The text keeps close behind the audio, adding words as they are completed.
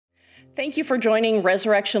Thank you for joining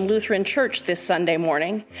Resurrection Lutheran Church this Sunday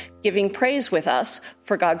morning, giving praise with us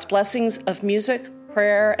for God's blessings of music,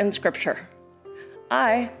 prayer, and scripture.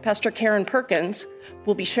 I, Pastor Karen Perkins,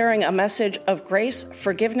 will be sharing a message of grace,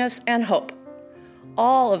 forgiveness, and hope.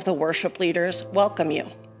 All of the worship leaders welcome you.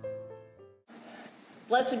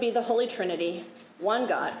 Blessed be the Holy Trinity, one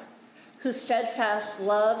God, whose steadfast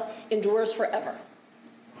love endures forever.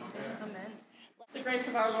 The grace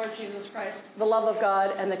of our Lord Jesus Christ, the love of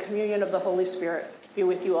God, and the communion of the Holy Spirit be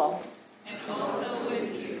with you all. And also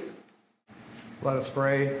with you. Let us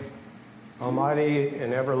pray. Almighty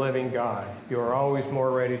and ever-living God, you are always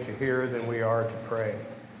more ready to hear than we are to pray,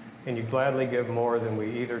 and you gladly give more than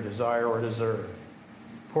we either desire or deserve.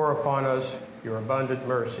 Pour upon us your abundant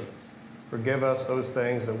mercy. Forgive us those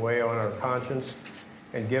things that weigh on our conscience,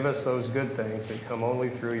 and give us those good things that come only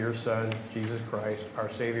through your Son, Jesus Christ,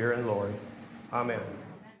 our Savior and Lord. Amen.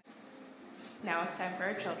 Now it's time for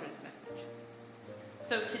our children's message.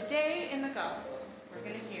 So today in the gospel, we're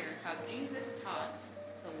going to hear how Jesus taught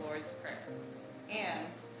the Lord's Prayer. And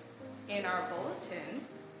in our bulletin,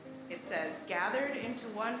 it says, gathered into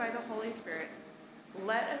one by the Holy Spirit,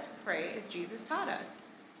 let us pray as Jesus taught us.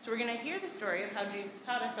 So we're going to hear the story of how Jesus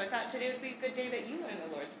taught us. So I thought today would be a good day that you learn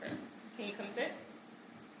the Lord's Prayer. Can you come sit?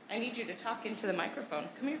 I need you to talk into the microphone.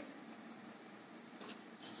 Come here.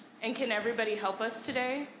 And can everybody help us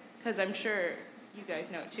today? Because I'm sure you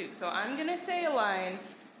guys know it too. So I'm going to say a line,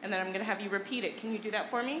 and then I'm going to have you repeat it. Can you do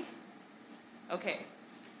that for me? Okay.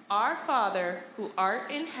 Our Father, who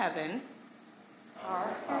art in heaven. Our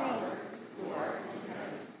Father, who art in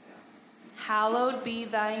heaven. Hallowed be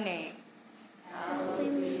thy name. Hallowed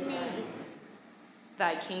be thy name.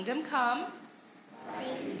 Thy kingdom come. Thy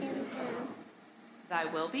kingdom come. Thy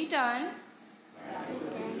will be done. Thy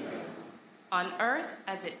will be done. On earth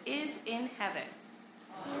as it is in heaven.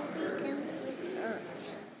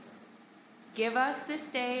 Give us this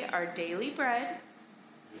day our daily bread.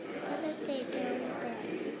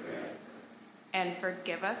 And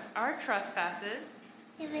forgive us our trespasses.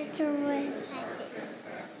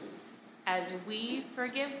 As we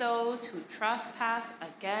forgive those who trespass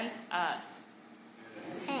against us.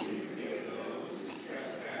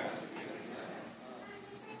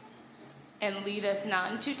 And lead us not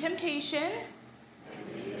into temptation,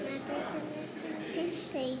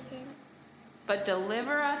 but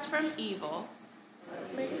deliver us from evil.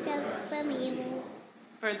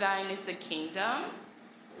 For thine is the kingdom,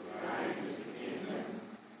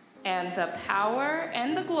 and the power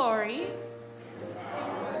and the glory,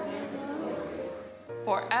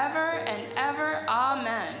 forever and ever.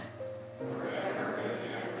 Amen.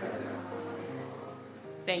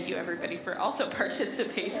 Thank you, everybody, for also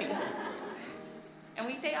participating. And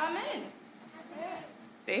we say amen. Amen.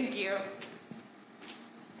 Thank you.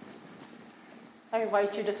 I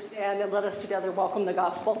invite you to stand and let us together welcome the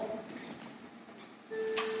gospel.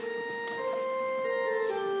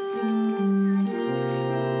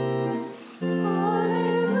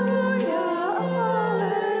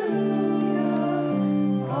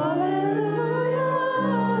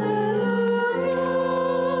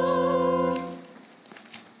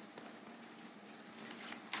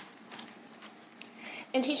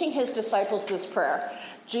 In teaching his disciples this prayer,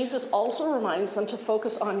 Jesus also reminds them to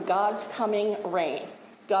focus on God's coming reign,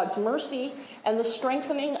 God's mercy, and the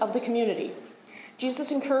strengthening of the community.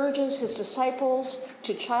 Jesus encourages his disciples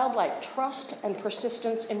to childlike trust and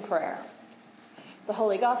persistence in prayer. The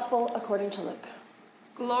Holy Gospel according to Luke.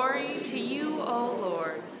 Glory to you, O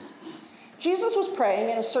Lord. Jesus was praying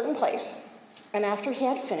in a certain place, and after he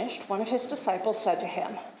had finished, one of his disciples said to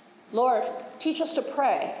him, Lord, teach us to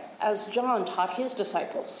pray, as John taught his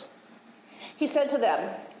disciples. He said to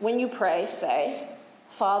them, when you pray, say,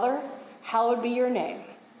 Father, hallowed be your name.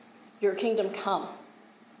 Your kingdom come.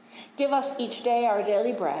 Give us each day our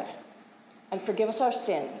daily bread, and forgive us our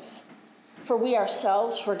sins, for we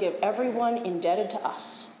ourselves forgive everyone indebted to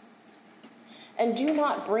us. And do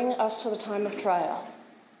not bring us to the time of trial.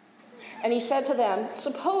 And he said to them,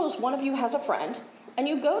 suppose one of you has a friend, and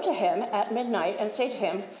you go to him at midnight and say to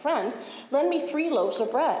him, Friend, lend me 3 loaves of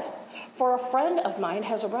bread, for a friend of mine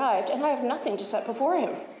has arrived, and I have nothing to set before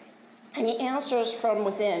him. And he answers from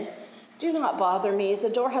within, Do not bother me, the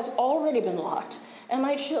door has already been locked, and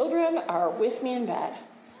my children are with me in bed.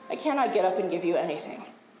 I cannot get up and give you anything.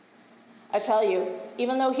 I tell you,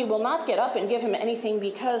 even though he will not get up and give him anything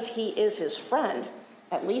because he is his friend,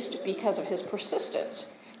 at least because of his persistence,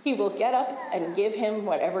 he will get up and give him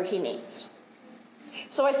whatever he needs.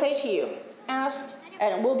 So I say to you, ask,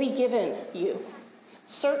 and it will be given you.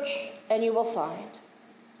 Search, and you will find.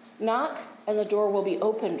 Knock, and the door will be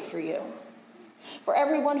opened for you. For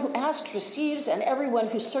everyone who asks receives, and everyone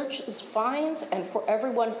who searches finds, and for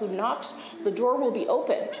everyone who knocks, the door will be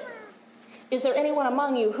opened. Is there anyone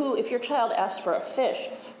among you who, if your child asks for a fish,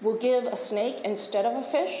 will give a snake instead of a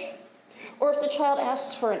fish? Or if the child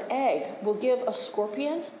asks for an egg, will give a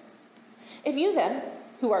scorpion? If you then,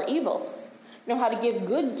 who are evil, know how to give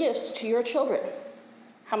good gifts to your children,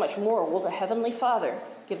 how much more will the Heavenly Father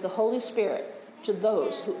give the Holy Spirit to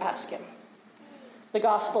those who ask him? The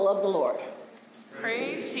Gospel of the Lord.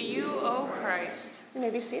 Praise to you, O Christ. You may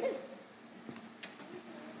be seated.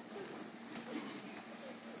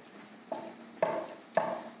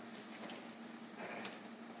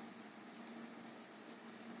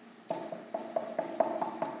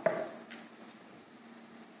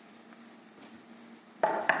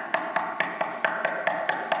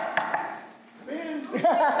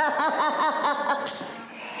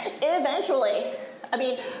 Eventually, I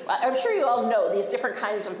mean, I'm sure you all know these different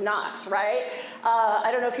kinds of knocks, right? I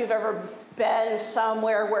don't know if you've ever been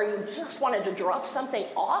somewhere where you just wanted to drop something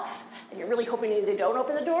off and you're really hoping they don't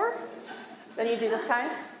open the door. Then you do this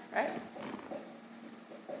kind, right?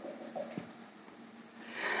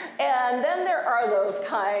 And then there are those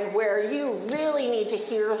kind where you really need to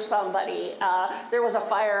hear somebody. There was a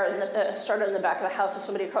fire started in the back of the house of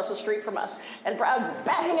somebody across the street from us, and Brad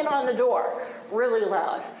banging on the door really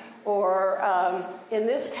loud. Or in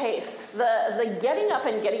this case, the getting up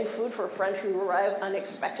and getting food for a friend who arrived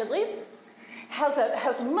unexpectedly has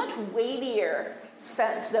a much weightier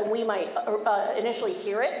sense than we might initially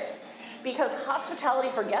hear it, because hospitality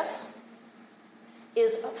for guests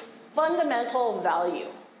is a fundamental value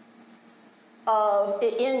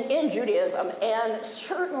in Judaism, and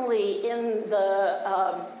certainly in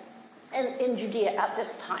Judea at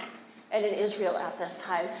this time, and in Israel at this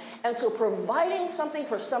time. And so providing something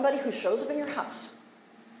for somebody who shows up in your house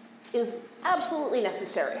is absolutely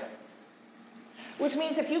necessary. Which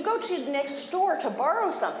means if you go to next door to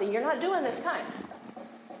borrow something, you're not doing this kind.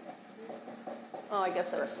 Oh, I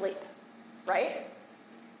guess they're asleep, right?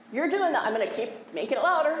 You're doing that. I'm going to keep making it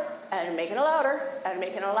louder and making it louder and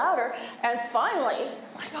making it louder. And finally,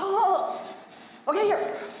 it's like, oh, okay,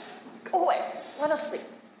 here, go away, let us sleep.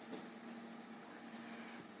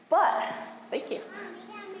 But, thank you.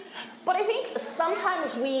 But I think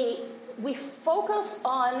sometimes we focus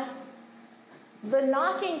on the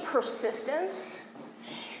knocking persistence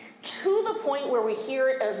to the point where we hear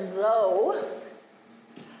it as though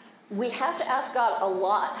we have to ask God a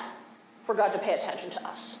lot for God to pay attention to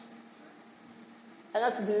us. And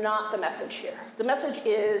that's not the message here. The message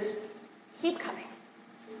is keep coming.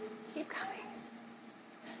 Keep coming.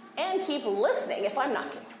 And keep listening if I'm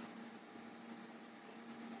knocking.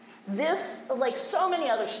 This, like so many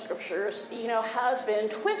other scriptures, has been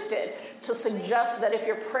twisted to suggest that if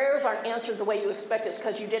your prayers aren't answered the way you expect, it's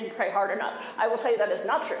because you didn't pray hard enough. I will say that is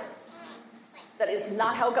not true. That is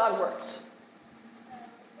not how God works.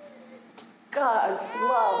 God's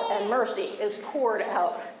love and mercy is poured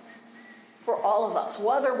out for all of us,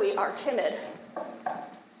 whether we are timid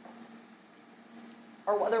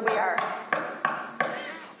or whether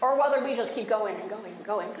we just keep going and going and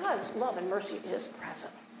going. God's love and mercy is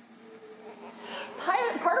present.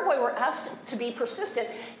 Part of why we're asked to be persistent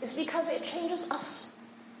is because it changes us.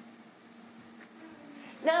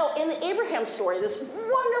 Now, in the Abraham story, this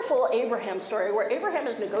wonderful Abraham story where Abraham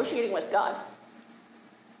is negotiating with God,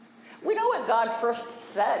 we know what God first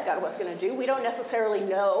said God was going to do. We don't necessarily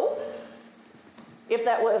know if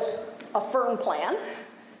that was a firm plan.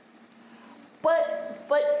 But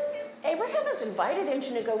Abraham is invited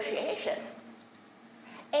into negotiation.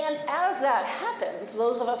 And as that happens,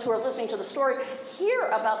 those of us who are listening to the story hear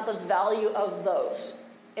about the value of those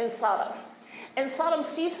in Sodom. And Sodom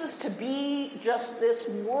ceases to be just this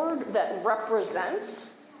word that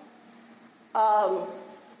represents all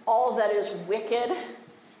that is wicked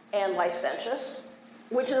and licentious,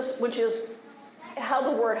 which is how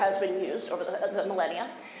the word has been used over the millennia.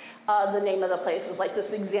 The name of the place is like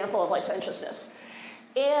this example of licentiousness.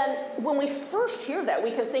 And when we first hear that,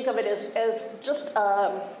 we can think of it as just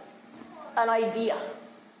an idea,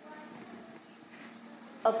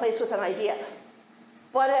 a place with an idea.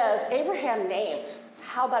 But as Abraham names,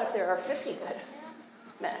 how about if there are 50 good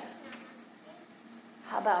men?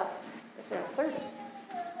 How about if there are 30?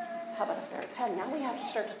 How about if there are 10? Now we have to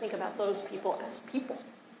start to think about those people as people.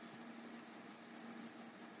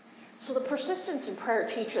 So the persistence in prayer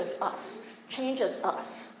teaches us, changes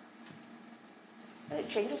us. And it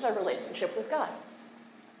changes our relationship with God.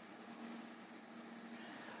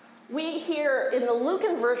 We hear in the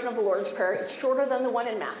Lucan version of the Lord's Prayer, it's shorter than the one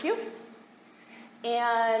in Matthew.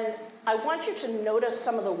 And I want you to notice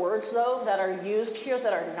some of the words, though, that are used here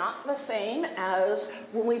that are not the same as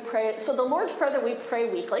when we pray. So the Lord's Prayer that we pray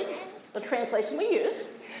weekly, the translation we use,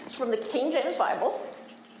 is from the King James Bible.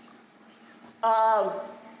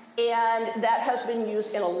 And that has been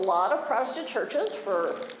used in a lot of Protestant churches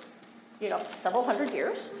for, several hundred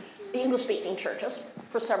years. The English-speaking churches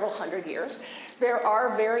for several hundred years. There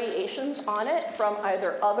are variations on it from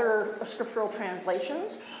either other scriptural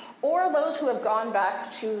translations or those who have gone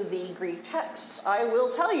back to the Greek texts. I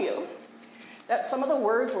will tell you that some of the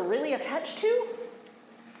words we're really attached to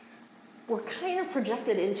were kind of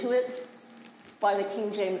projected into it by the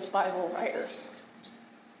King James Bible writers.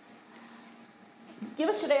 Give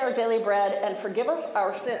us today our daily bread and forgive us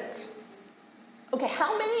our sins. Okay,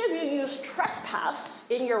 how many of you use trespass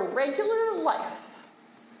in your regular life?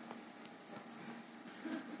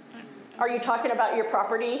 Are you talking about your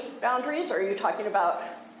property boundaries, or are you talking about,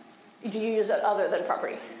 do you use it other than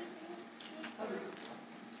property?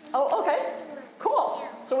 Oh, okay, cool.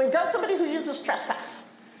 So we've got somebody who uses trespass.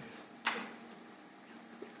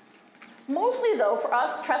 Mostly, though, for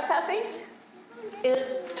us, trespassing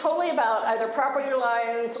is totally about either property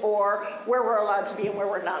lines or where we're allowed to be and where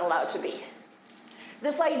we're not allowed to be.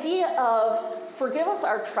 This idea of forgive us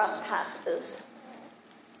our trespasses,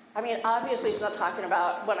 obviously it's not talking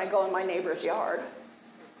about when I go in my neighbor's yard.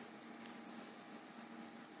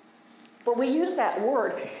 But we use that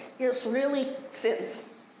word. It's really sins.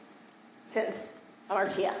 Sins.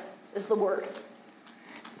 Amartia is the word.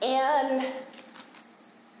 And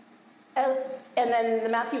then the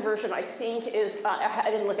Matthew version, I think, is, I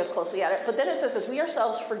didn't look as closely at it, but then it says, we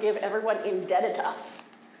ourselves forgive everyone indebted to us.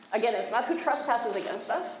 Again, it's not who trespasses against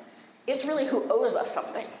us. It's really who owes us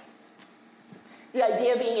something. The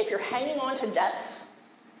idea being, if you're hanging on to debts,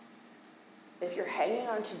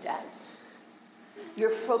 you're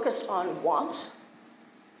focused on want,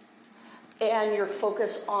 and you're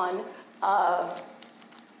focused on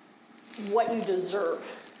what you deserve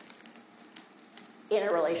in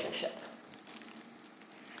a relationship.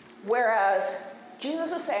 Whereas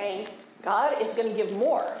Jesus is saying, God is going to give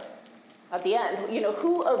more at the end.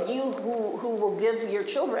 Who of you who will give your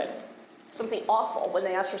children something awful when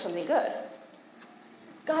they ask for something good?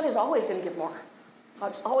 God is always going to give more.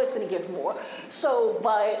 God's always going to give more. So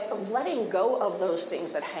by letting go of those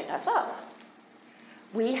things that hang us up,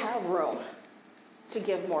 we have room to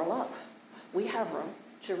give more love. We have room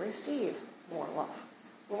to receive more love.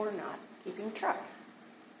 We're not keeping track.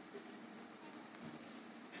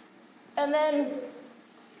 And then,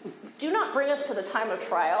 do not bring us to the time of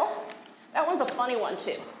trial. That one's a funny one,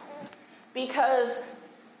 too. Because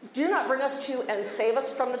do not bring us to and save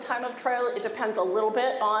us from the time of trial. It depends a little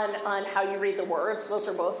bit on how you read the words. Those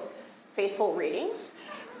are both faithful readings.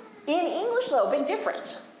 In English, though, big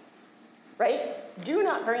difference, right? Do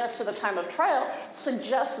not bring us to the time of trial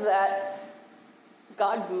suggests that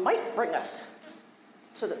God might bring us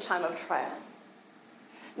to the time of trial.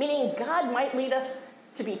 Meaning God might lead us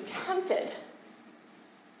to be tempted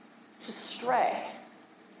to stray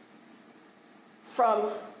from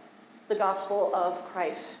the gospel of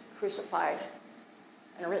Christ crucified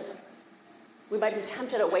and risen. We might be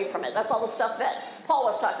tempted away from it. That's all the stuff that Paul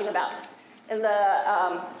was talking about in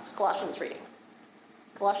the Colossians reading.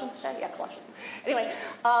 Colossians? Yeah, Colossians. Anyway,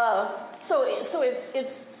 so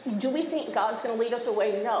it's. Do we think God's going to lead us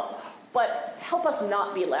away? No. But help us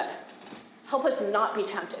not be led. Help us not be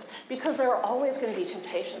tempted. Because there are always going to be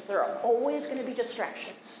temptations. There are always going to be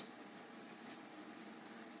distractions.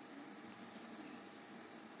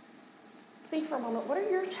 Think for a moment, what are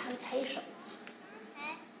your temptations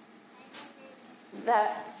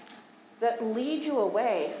that lead you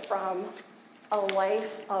away from a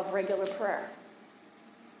life of regular prayer?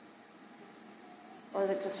 Or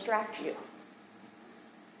that distract you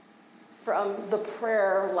from the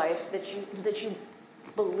prayer life that you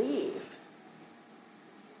believe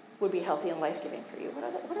would be healthy and life-giving for you?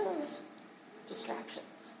 What are those distractions?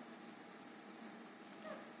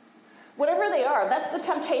 Whatever they are, that's the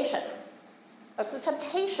temptation. That's the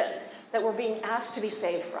temptation that we're being asked to be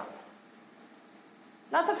saved from.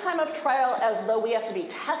 Not the time of trial as though we have to be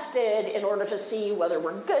tested in order to see whether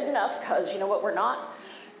we're good enough, because you know what, we're not,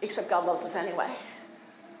 except God loves us anyway.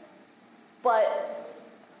 But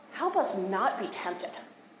help us not be tempted.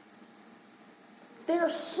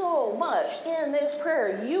 There's so much in this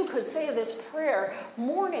prayer. You could say this prayer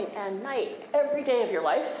morning and night, every day of your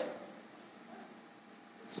life.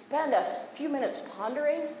 Spend a few minutes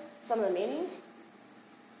pondering some of the meaning,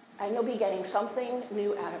 and you'll be getting something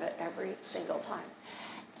new out of it every single time.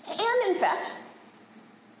 And in fact,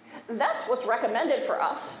 that's what's recommended for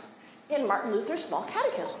us in Martin Luther's Small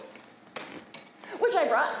Catechism. which I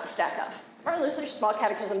brought a stack of. Martin Luther's Small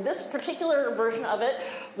Catechism. This particular version of it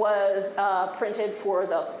was printed for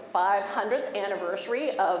the 500th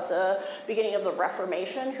anniversary of the beginning of the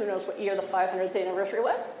Reformation. Who knows what year the 500th anniversary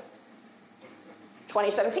was?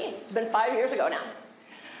 2017. It's been 5 years ago now.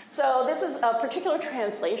 So this is a particular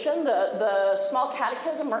translation. The Small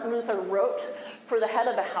Catechism Martin Luther wrote for the head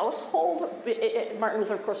of the household. Martin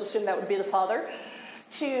Luther, of course, assumed that would be the father.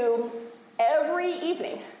 To every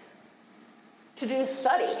evening to do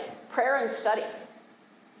study, prayer and study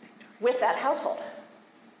with that household.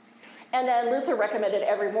 And then Luther recommended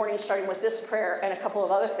every morning starting with this prayer and a couple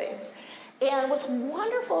of other things. And what's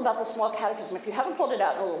wonderful about the Small Catechism, if you haven't pulled it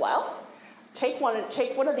out in a little while, take one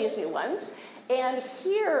of these new ones. And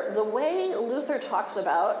here, the way Luther talks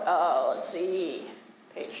about, let's see,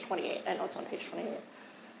 page 28. I know it's on page 28.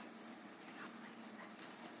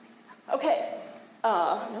 Okay.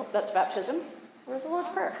 Nope, that's baptism. Where's the Lord's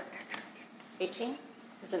Prayer? 18?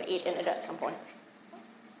 There's an 8 in it at some point.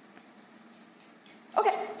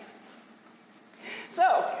 Okay.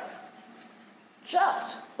 So,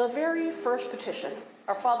 just the very first petition,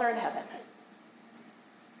 our Father in heaven.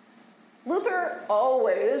 Luther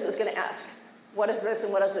always is going to ask, what is this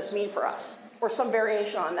and what does this mean for us? Or some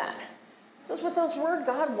variation on that. He says, with those words,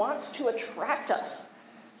 God wants to attract us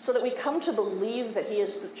so that we come to believe that he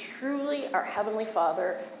is truly our Heavenly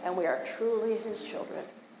Father and we are truly his children,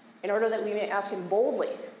 in order that we may ask him boldly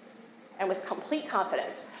and with complete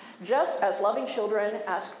confidence, just as loving children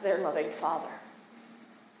ask their loving Father.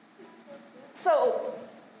 So,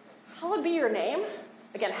 hallowed be your name.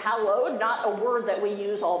 Again, hallowed, not a word that we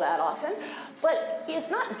use all that often, but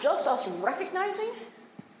it's not just us recognizing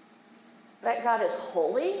that God is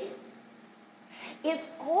holy. It's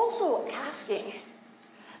also asking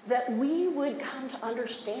that we would come to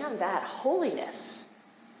understand that holiness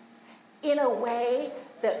in a way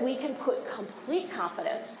that we can put complete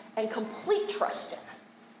confidence and complete trust in.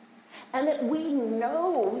 And that we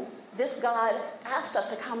know this God asked us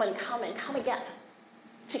to come and come and come again,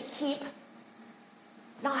 to keep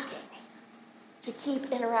knocking, to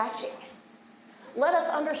keep interacting. Let us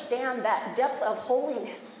understand that depth of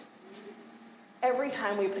holiness every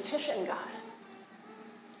time we petition God.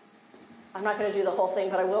 I'm not going to do the whole thing,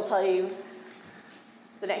 but I will tell you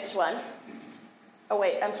the next one. Oh,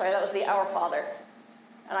 wait, I'm sorry, that was the Our Father.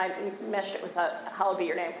 And I meshed it with hallowed be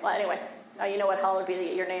your name. Well, anyway, now you know what hallowed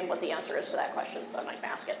be your name, what the answer is to that question, so I'm not going to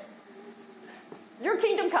ask it. Your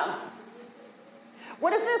kingdom come.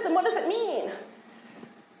 What is this and what does it mean?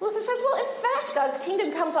 Luther says, well, in fact, God's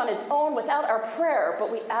kingdom comes on its own without our prayer, but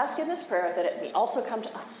we ask in this prayer that it may also come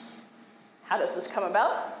to us. How does this come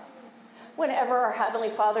about? Whenever our Heavenly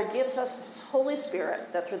Father gives us His Holy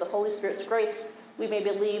Spirit, that through the Holy Spirit's grace, we may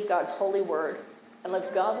believe God's holy word and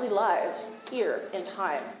live godly lives here in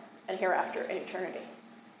time and hereafter in eternity.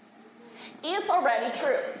 It's already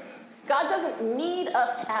true. God doesn't need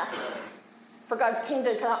us to ask for God's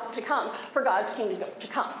kingdom to come, for God's kingdom to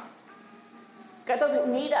come. God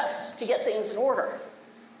doesn't need us to get things in order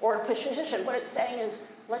or to petition. What it's saying is,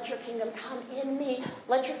 let your kingdom come in me.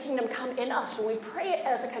 Let your kingdom come in us. When we pray it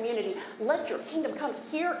as a community, let your kingdom come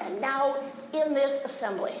here and now in this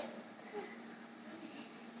assembly.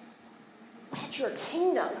 Let your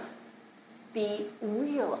kingdom be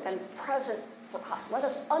real and present for us. Let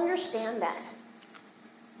us understand that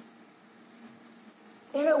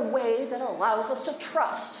in a way that allows us to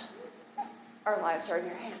trust our lives are in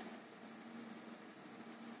your hand.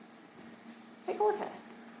 Take a look at it.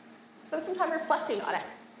 Spend some time reflecting on it.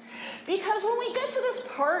 Because when we get to this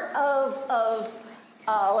part of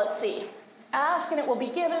let's see, ask and it will be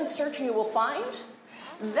given, search and you will find,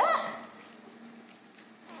 that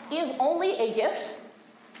is only a gift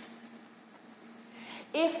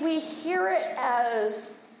if we hear it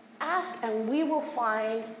as ask and we will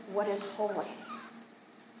find what is holy.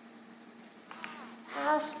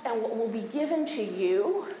 Ask and what will be given to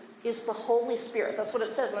you is the Holy Spirit. That's what it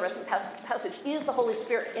says in the rest of the passage, is the Holy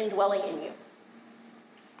Spirit indwelling in you.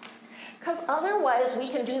 Because otherwise we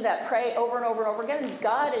can do that, pray over and over and over again, and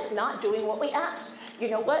God is not doing what we asked. You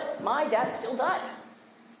know what? My dad still died.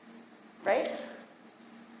 Right?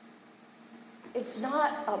 It's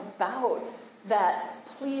not about that,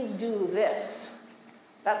 please do this.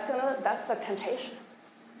 That's the temptation.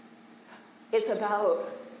 It's about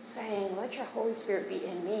saying, let your Holy Spirit be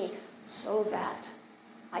in me so that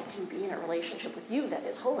I can be in a relationship with you that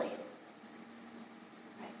is holy.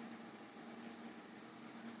 Right?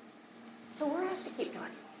 So we're asked to keep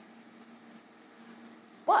knocking.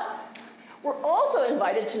 But we're also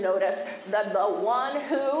invited to notice that the one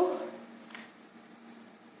who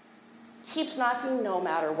keeps knocking no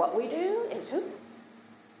matter what we do is who?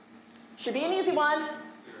 Should be an easy one.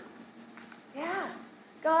 Yeah.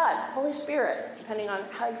 God, Holy Spirit, depending on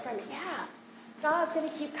how you frame it. Yeah. God's going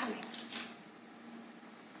to keep coming.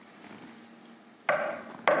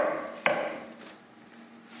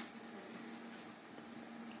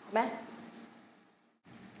 Amen.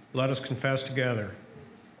 Let us confess together.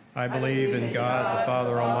 I believe in God, the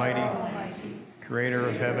Father Almighty, creator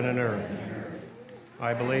of heaven and earth.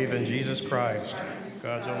 I believe in Jesus Christ,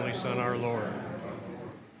 God's only Son, our Lord,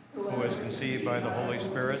 who was conceived by the Holy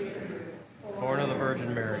Spirit, born of the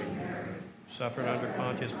Virgin Mary, suffered under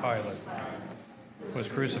Pontius Pilate, was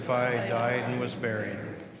crucified, died, and was buried.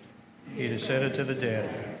 He descended to the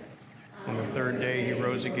dead. On the third day he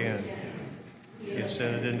rose again. He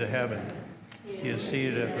ascended into heaven. He is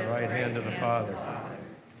seated at the right hand of the Father,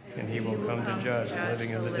 and he will come to judge the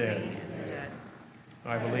living and the dead.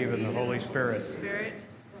 I believe in the Holy Spirit,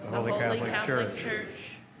 the Holy Catholic Church,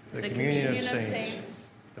 the communion of saints,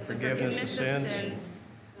 the forgiveness of sins,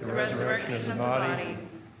 the resurrection of the body,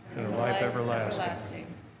 and the life everlasting.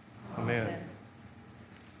 Amen.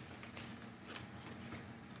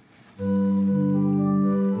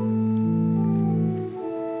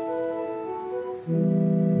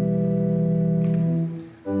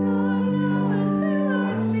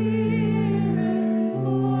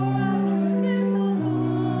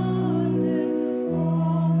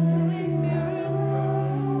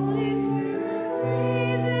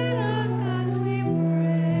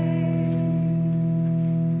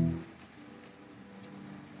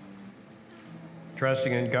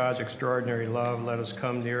 Trusting in God's extraordinary love, let us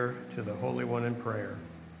come near to the Holy One in prayer.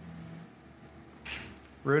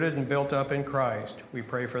 Rooted and built up in Christ, we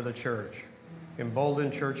pray for the church.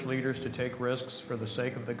 Embolden church leaders to take risks for the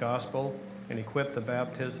sake of the gospel and equip the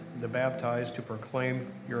baptized to proclaim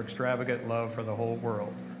your extravagant love for the whole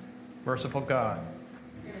world. Merciful God,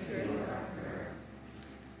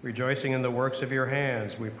 rejoicing in the works of your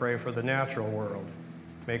hands, we pray for the natural world.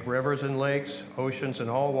 Make rivers and lakes, oceans, and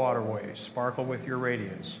all waterways sparkle with your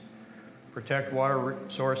radiance. Protect water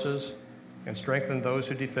sources and strengthen those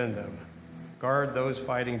who defend them. Guard those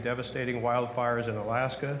fighting devastating wildfires in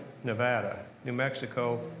Alaska, Nevada, New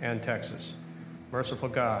Mexico, and Texas. Merciful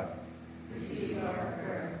God, receive our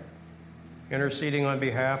prayer. Interceding on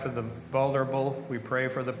behalf of the vulnerable, we pray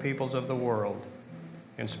for the peoples of the world.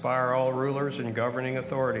 Inspire all rulers and governing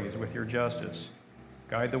authorities with your justice.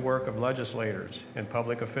 Guide the work of legislators and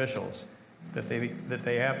public officials, that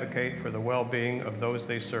they advocate for the well-being of those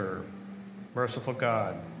they serve. Merciful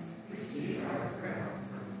God, receive our prayer.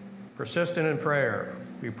 Persistent in prayer,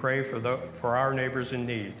 we pray for our neighbors in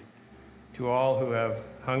need. To all who have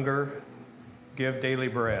hunger, give daily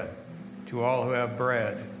bread. To all who have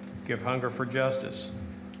bread, give hunger for justice.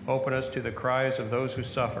 Open us to the cries of those who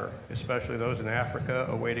suffer, especially those in Africa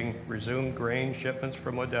awaiting resumed grain shipments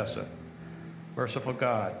from Odessa. Merciful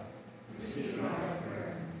God,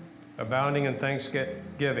 abounding in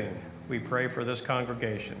thanksgiving, we pray for this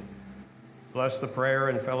congregation. Bless the prayer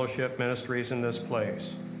and fellowship ministries in this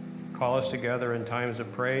place. Call us together in times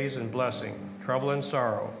of praise and blessing, trouble and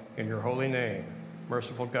sorrow, in your holy name.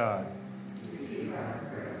 Merciful God,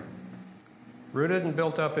 rooted and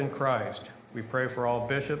built up in Christ, we pray for all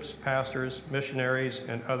bishops, pastors, missionaries,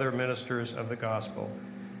 and other ministers of the gospel,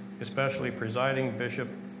 especially presiding Bishop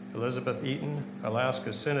Elizabeth Eaton,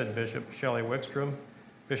 Alaska Synod Bishop Shelley Wickstrom,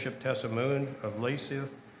 Bishop Tessa Moon of Lacey,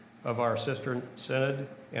 of our sister synod,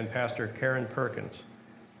 and Pastor Karen Perkins.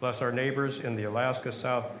 Bless our neighbors in the Alaska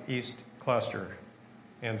Southeast Cluster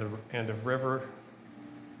and River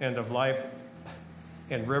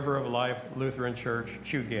of Life Lutheran Church,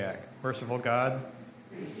 Chugiak. Merciful God,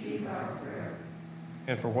 receive our prayer.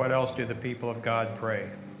 And for what else do the people of God pray?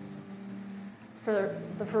 For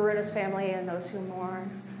the Farunas family and those who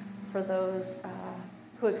mourn, for those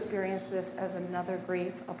who experience this as another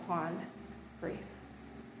grief upon grief.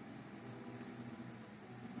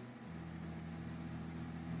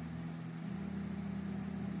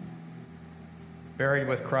 Buried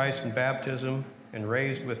with Christ in baptism and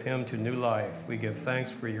raised with him to new life, we give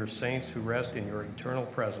thanks for your saints who rest in your eternal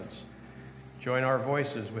presence. Join our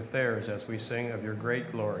voices with theirs as we sing of your great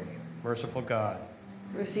glory. Merciful God,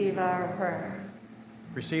 receive our prayer.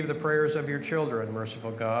 Receive the prayers of your children,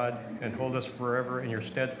 merciful God, and hold us forever in your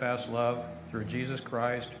steadfast love through Jesus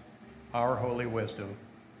Christ, our holy wisdom.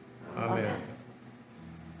 Amen.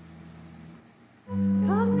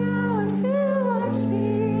 Come now and fill our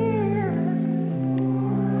spirits.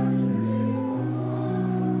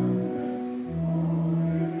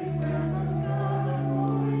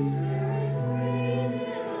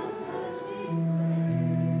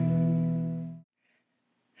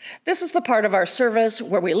 This is the part of our service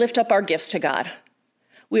where we lift up our gifts to God.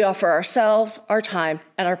 We offer ourselves, our time,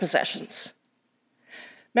 and our possessions.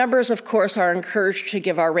 Members, of course, are encouraged to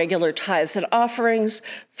give our regular tithes and offerings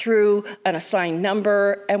through an assigned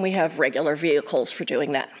number, and we have regular vehicles for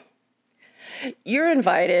doing that. You're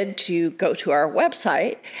invited to go to our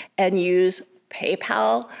website and use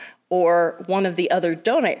PayPal or one of the other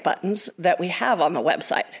donate buttons that we have on the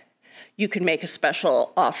website. You can make a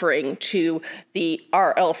special offering to the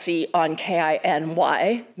RLC on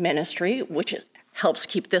KINY ministry, which helps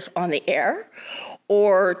keep this on the air,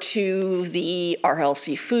 or to the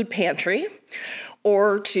RLC Food Pantry,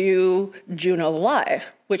 or to Juneau Live,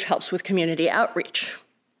 which helps with community outreach.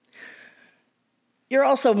 You're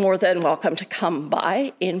also more than welcome to come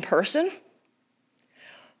by in person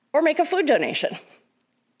or make a food donation.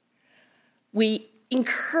 We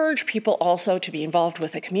encourage people also to be involved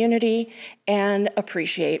with the community and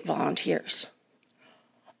appreciate volunteers.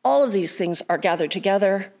 All of these things are gathered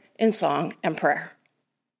together in song and prayer.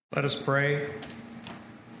 Let us pray.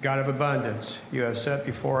 God of abundance, you have set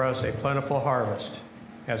before us a plentiful harvest.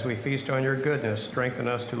 As we feast on your goodness, strengthen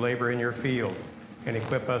us to labor in your field and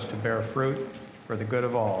equip us to bear fruit for the good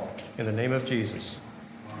of all. In the name of Jesus.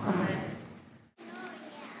 Amen.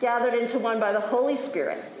 Gathered into one by the Holy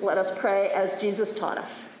Spirit, let us pray as Jesus taught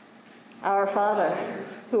us. Our Father,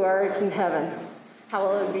 who art in heaven,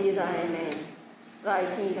 hallowed be thy name. Thy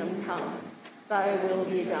kingdom come, thy will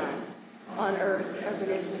be done, on earth as it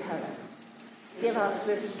is in heaven. Give us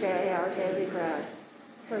this day our daily bread.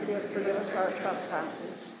 Forgive us our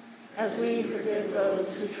trespasses, as we forgive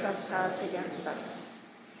those who trespass against us.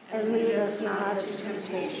 And lead us not into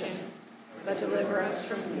temptation, but deliver us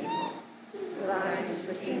from evil. For thine is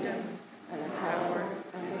the kingdom, and the power,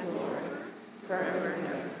 and the glory, forever and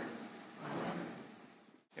ever. Amen.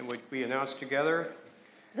 And would we announce together?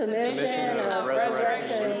 The mission of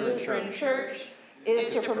Resurrection Lutheran Church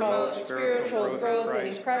is to promote spiritual growth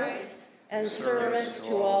in Christ and service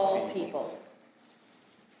to all people.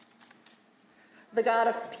 The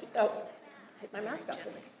God of take my mask off,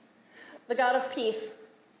 please. The God of peace,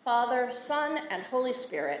 Father, Son, and Holy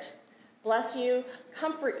Spirit, bless you,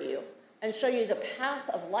 comfort you, and show you the path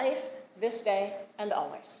of life this day and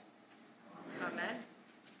always. Amen.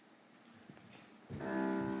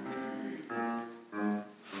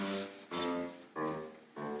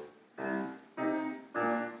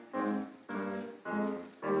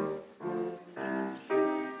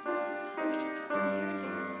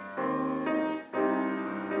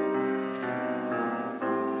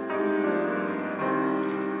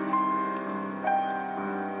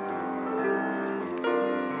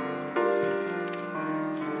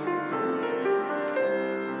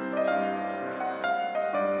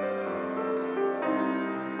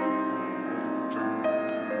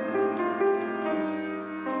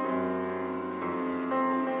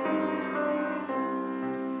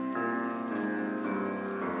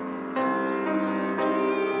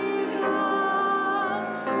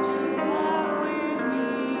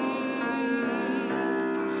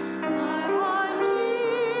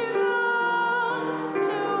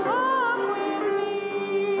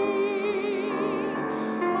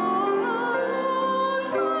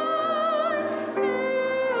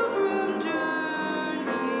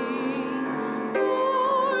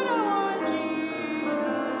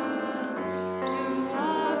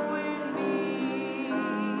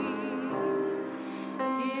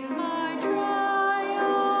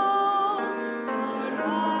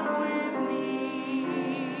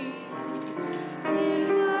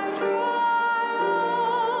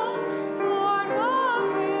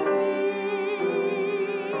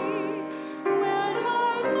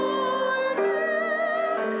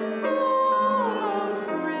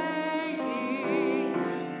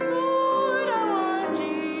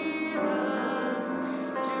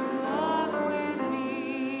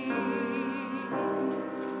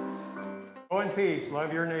 Peace.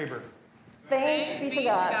 Love your neighbor. Thanks be to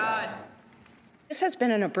God. This has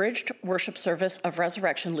been an abridged worship service of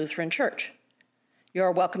Resurrection Lutheran Church. You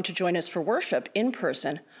are welcome to join us for worship in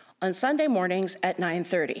person on Sunday mornings at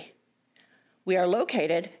 9:30. We are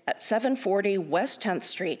located at 740 West 10th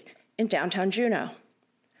Street in downtown Juneau.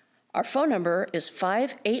 Our phone number is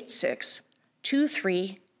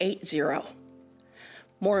 586-2380.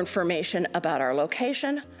 More information about our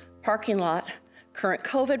location, parking lot, current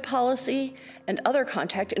COVID policy, and other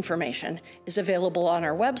contact information is available on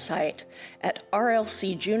our website at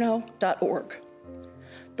rlcjuneau.org.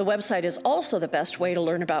 The website is also the best way to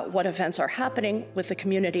learn about what events are happening with the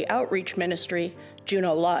community outreach ministry,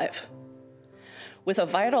 Juneau Live. With a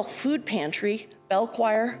vital food pantry, bell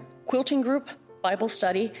choir, quilting group, Bible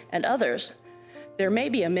study, and others, there may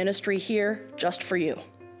be a ministry here just for you.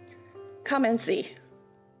 Come and see.